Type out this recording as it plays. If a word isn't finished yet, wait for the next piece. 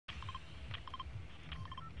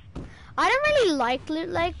I don't really like Loot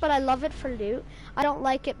Lake, but I love it for loot. I don't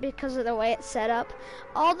like it because of the way it's set up.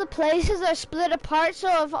 All the places are split apart,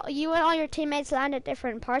 so if you and all your teammates land at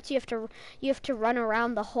different parts, you have to run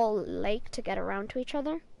around the whole lake to get around to each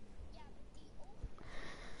other.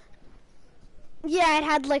 Yeah, it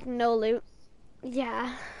had like no loot.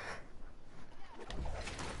 Yeah.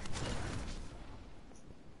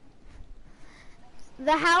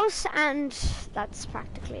 The house, and that's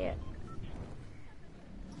practically it.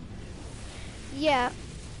 Yeah.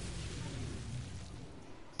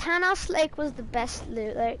 Thanos Lake was the best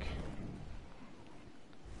loot lake.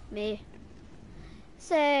 Me.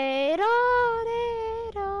 Say do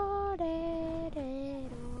de do de de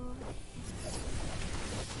do.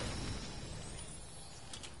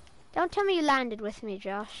 Don't tell me you landed with me,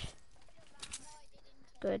 Josh.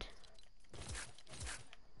 Good.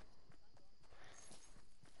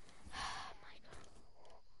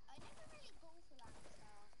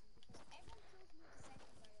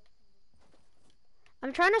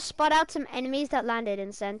 I'm trying to spot out some enemies that landed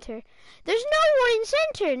in center. There's no one in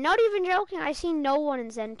center! Not even joking, I see no one in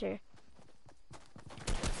center.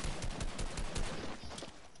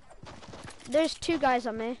 There's 2 guys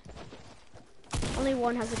on me. Only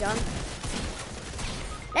one has a gun.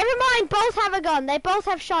 Never mind, both have a gun. They both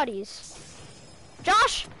have shotties.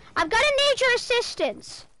 Josh, I'm gonna need your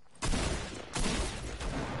assistance.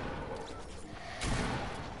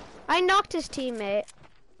 I knocked his teammate.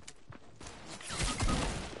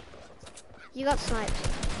 You got sniped.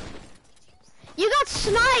 You got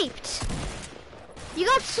sniped! You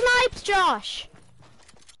got sniped, Josh!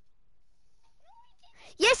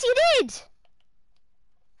 Yes, you did!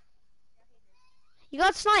 You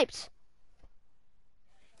got sniped.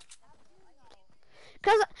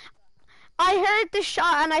 Because I heard the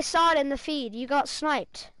shot and I saw it in the feed. You got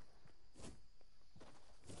sniped.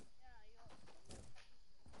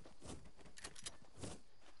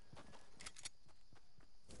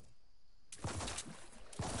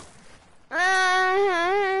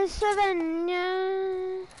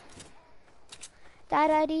 Savannah.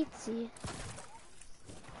 Tararizi.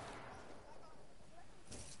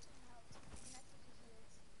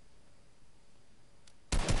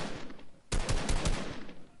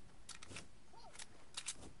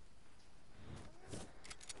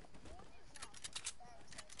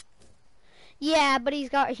 Yeah, but he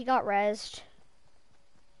got rezzed.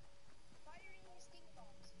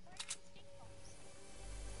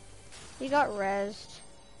 He got rezzed.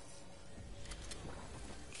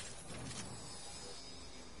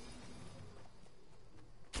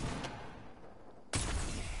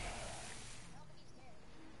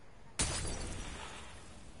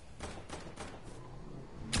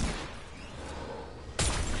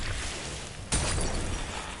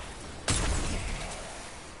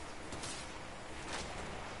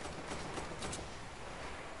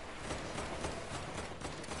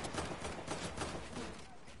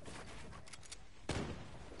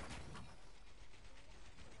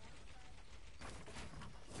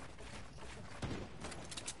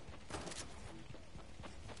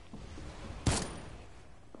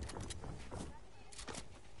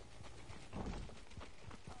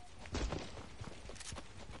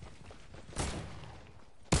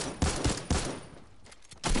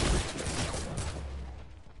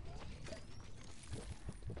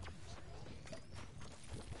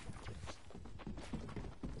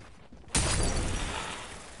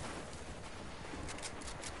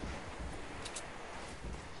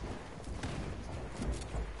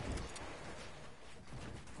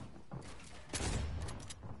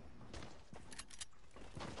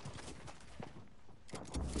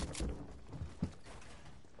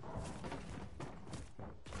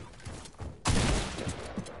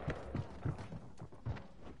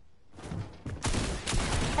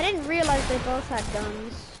 I didn't realize they both had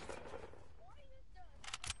guns.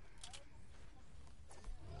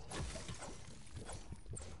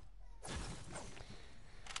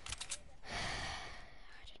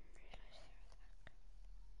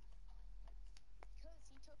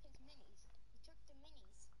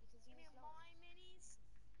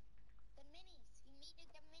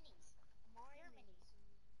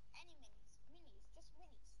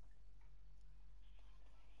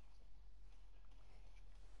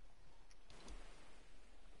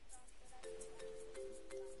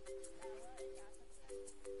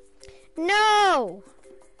 No!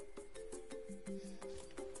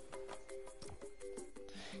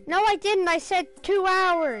 No, I didn't. I said 2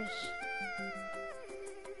 hours.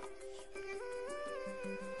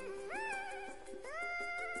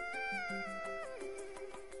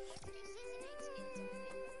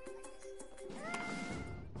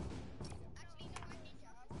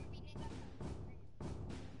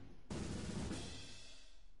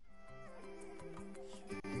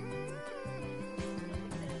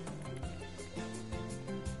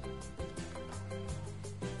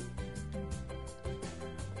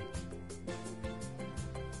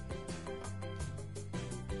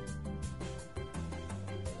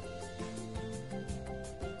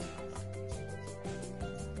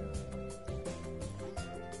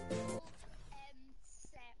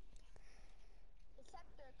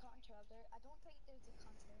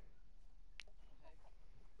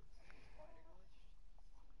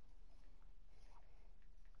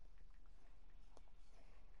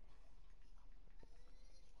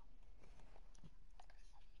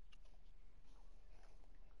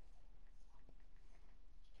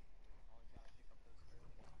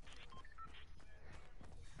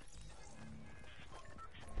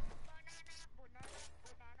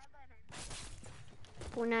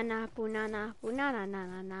 Bunana, bunana, bunana, na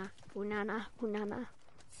na na, bunana, bunana.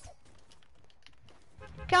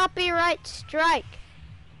 Copyright strike.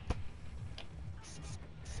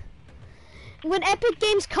 When Epic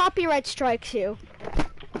Games copyright strikes you.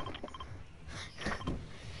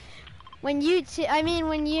 When you,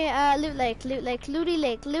 Loot Lake, Loot Lake, Looty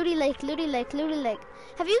Lake, Looty Lake, Looty Lake, Looty Lake.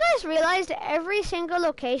 Have you guys realized every single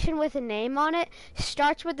location with a name on it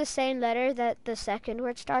starts with the same letter that the second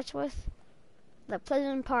word starts with? Like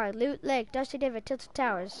Pleasant Park, Loot Lake, Dusty David, Tilted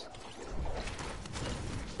Towers.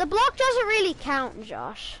 The block doesn't really count,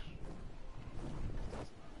 Josh.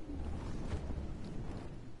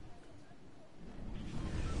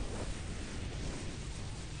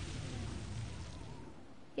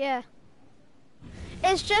 Yeah.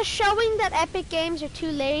 It's just showing that Epic Games are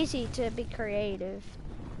too lazy to be creative.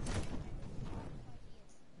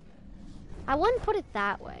 I wouldn't put it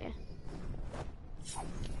that way.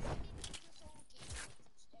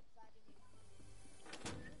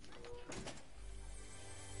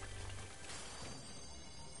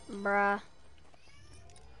 Bruh.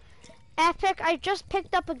 Epic, I just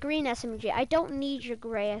picked up a green SMG. I don't need your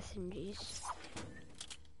gray SMGs.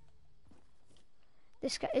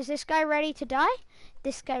 Is this guy ready to die?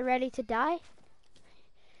 This guy ready to die?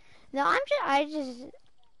 No, I just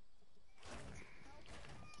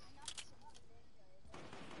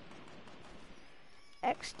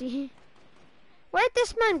XD. Where'd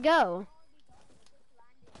this man go?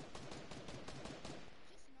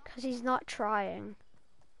 Cause he's not trying.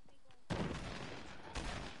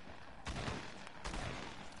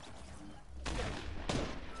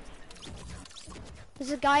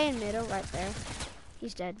 There's a guy in middle right there.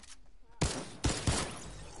 He's dead.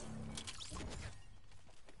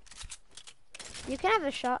 You can have a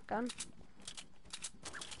shotgun.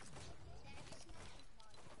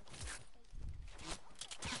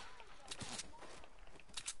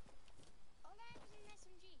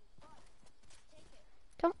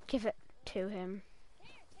 Don't give it to him.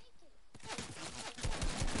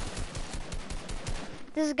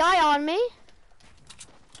 There's a guy on me.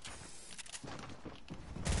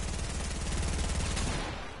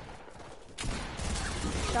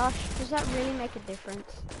 Josh, does that really make a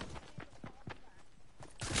difference?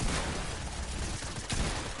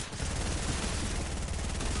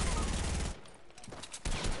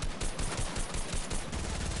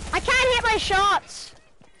 I can't hit my shots!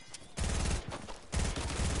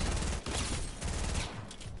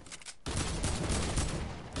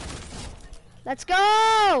 Let's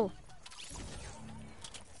go!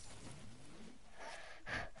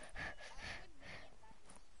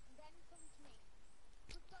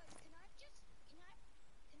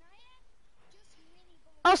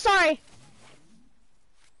 Oh, sorry.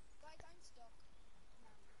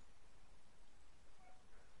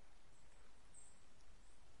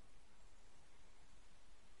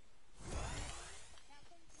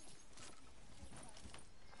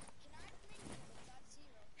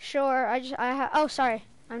 Sure, oh, sorry.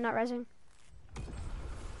 I'm not rezzing.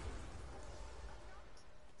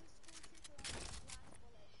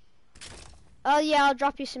 Oh, yeah, I'll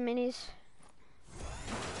drop you some minis.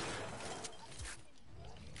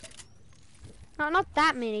 No, not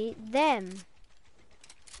that many, them.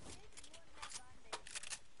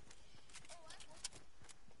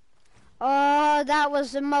 Oh, that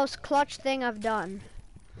was the most clutch thing I've done.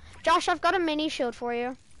 Josh, I've got a mini shield for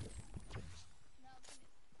you.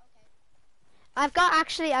 I've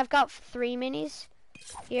got 3 minis.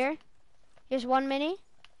 Here. Here's 1 mini.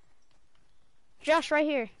 Josh, right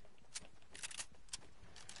here.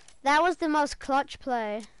 That was the most clutch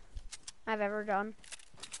play I've ever done.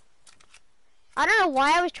 I don't know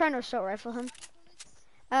why I was trying to assault rifle him.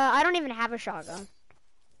 I don't even have a shotgun.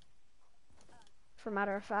 For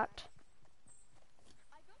matter of fact.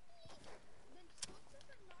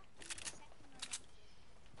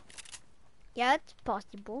 Yeah, it's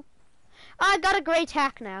possible. I got a gray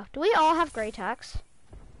tack now. Do we all have gray tacks?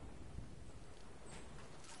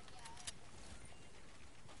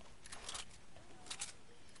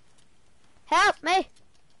 Help me!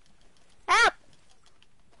 Help!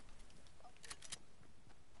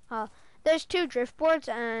 Oh, there's 2 drift boards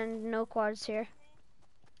and no quads here.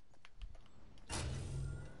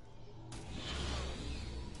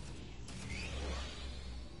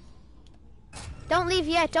 Don't leave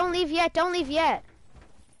yet, don't leave yet, don't leave yet.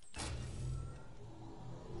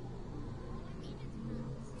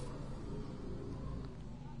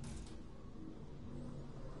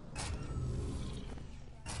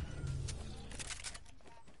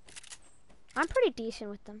 I'm pretty decent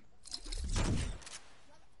with them.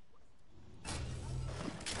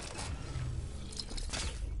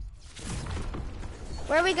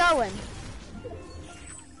 Where are we we going?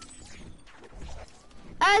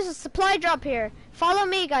 There's a supply drop here. Follow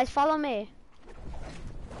me, guys. Follow me.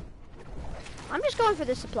 I'm just going for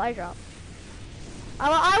the supply drop. I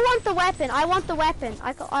want the weapon. I want the weapon.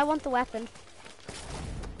 I want the weapon.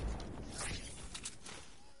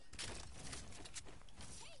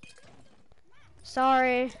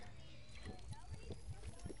 Sorry.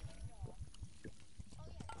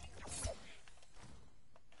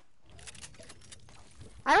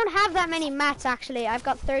 I don't have that many mats actually. I've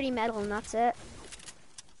got 30 metal and that's it.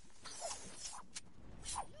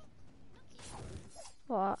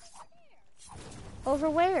 What? Over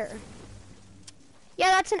where? Yeah,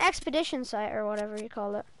 that's an expedition site or whatever you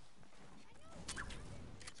call it.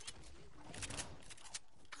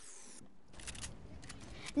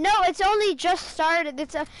 No, it's only just started.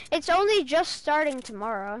 It's only just starting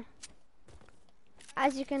tomorrow.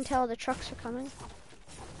 As you can tell, the trucks are coming.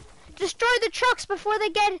 Destroy the trucks before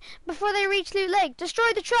they reach Loot Lake.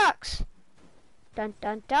 Destroy the trucks. Dun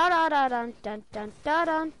dun da da da dun dun dun da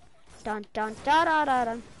dun dun dun da da da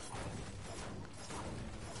dun.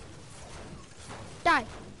 Die.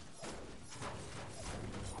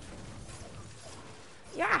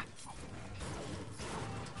 Yeah.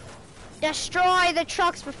 Destroy the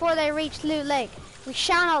trucks before they reach Loot Lake. We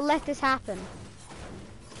shall not let this happen.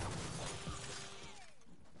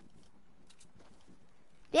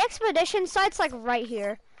 The expedition site's like right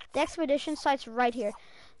here. The expedition site's right here.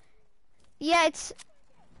 Yeah, it's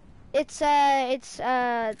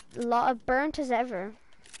burnt as ever.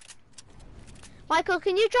 Michael,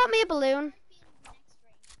 can you drop me a balloon?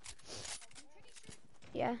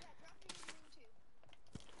 Yeah.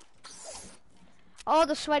 All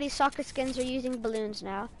the sweaty soccer skins are using balloons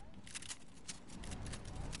now.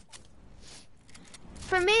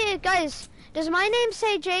 For me, guys, does my name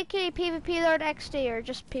say JK PvP Lord XD or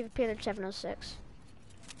just PvP Lord 706?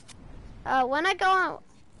 When I go on,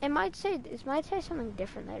 it might say something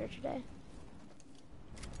different later today.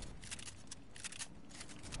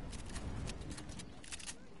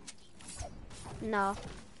 No.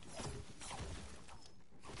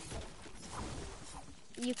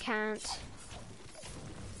 You can't.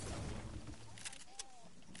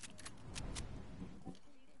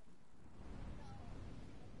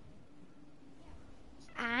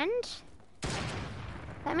 And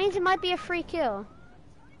that means it might be a free kill.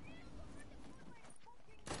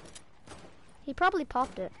 He probably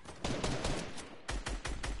popped it.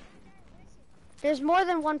 There's more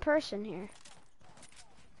than one person here.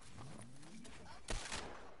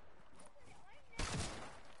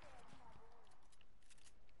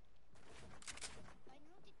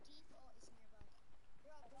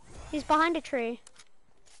 He's behind a tree.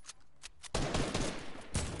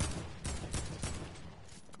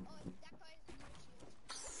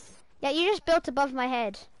 Yeah, you just built above my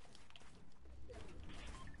head.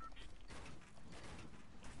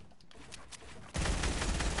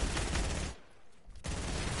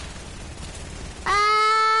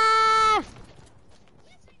 Ah!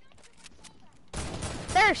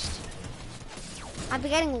 Thirst. I'm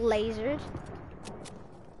getting lasered.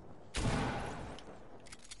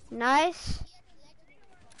 Nice.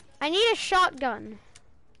 I need a shotgun.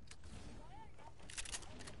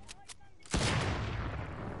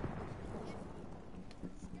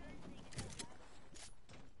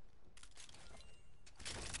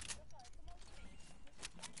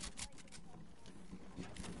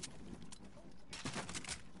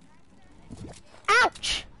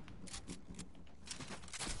 Ouch!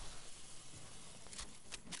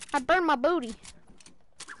 I burned my booty.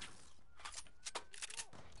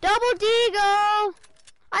 Double deagle!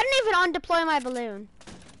 I didn't even undeploy my balloon.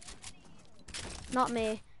 Not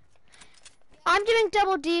me. I'm doing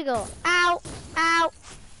double deagle. Ow! Ow!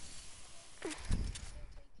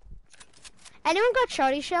 Anyone got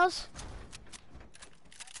shotty shells?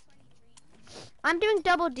 I'm doing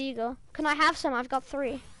double deagle. Can I have some? I've got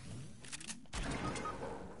 3.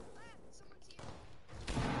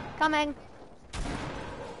 Coming.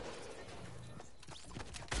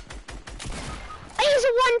 He's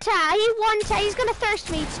a one-tap. He's gonna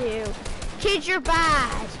thirst me too. Kid, you're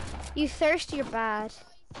bad. You thirst, you're bad.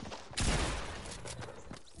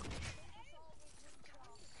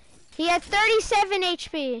 He had 37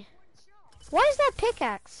 HP. What is that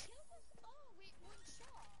pickaxe?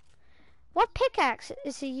 What pickaxe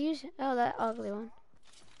is he using? Oh, that ugly one.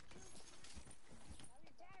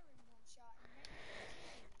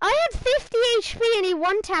 I had 50 HP and he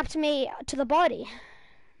one-tapped me to the body.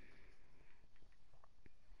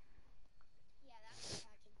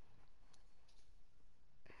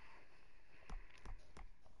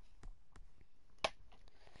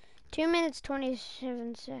 2 minutes,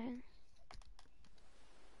 27 seconds.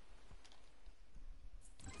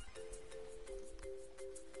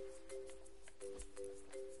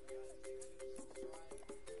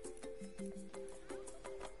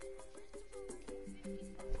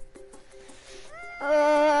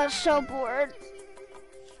 So bored.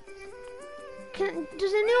 Does anyone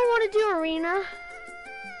want to do arena?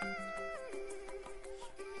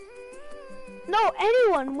 No,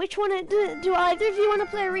 anyone. Which one? Do either of you want to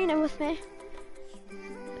play arena with me?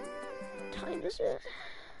 What time is it?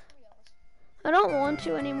 I don't want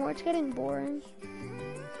to anymore. It's getting boring.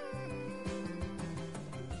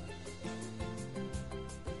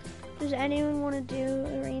 Does anyone want to do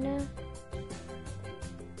arena?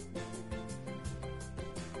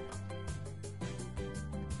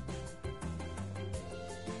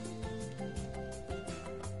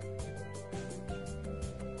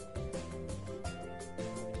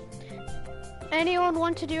 Anyone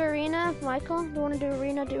want to do arena? Michael, do you want to do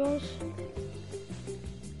arena duos?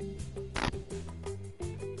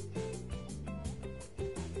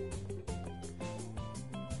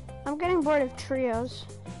 I'm getting bored of trios.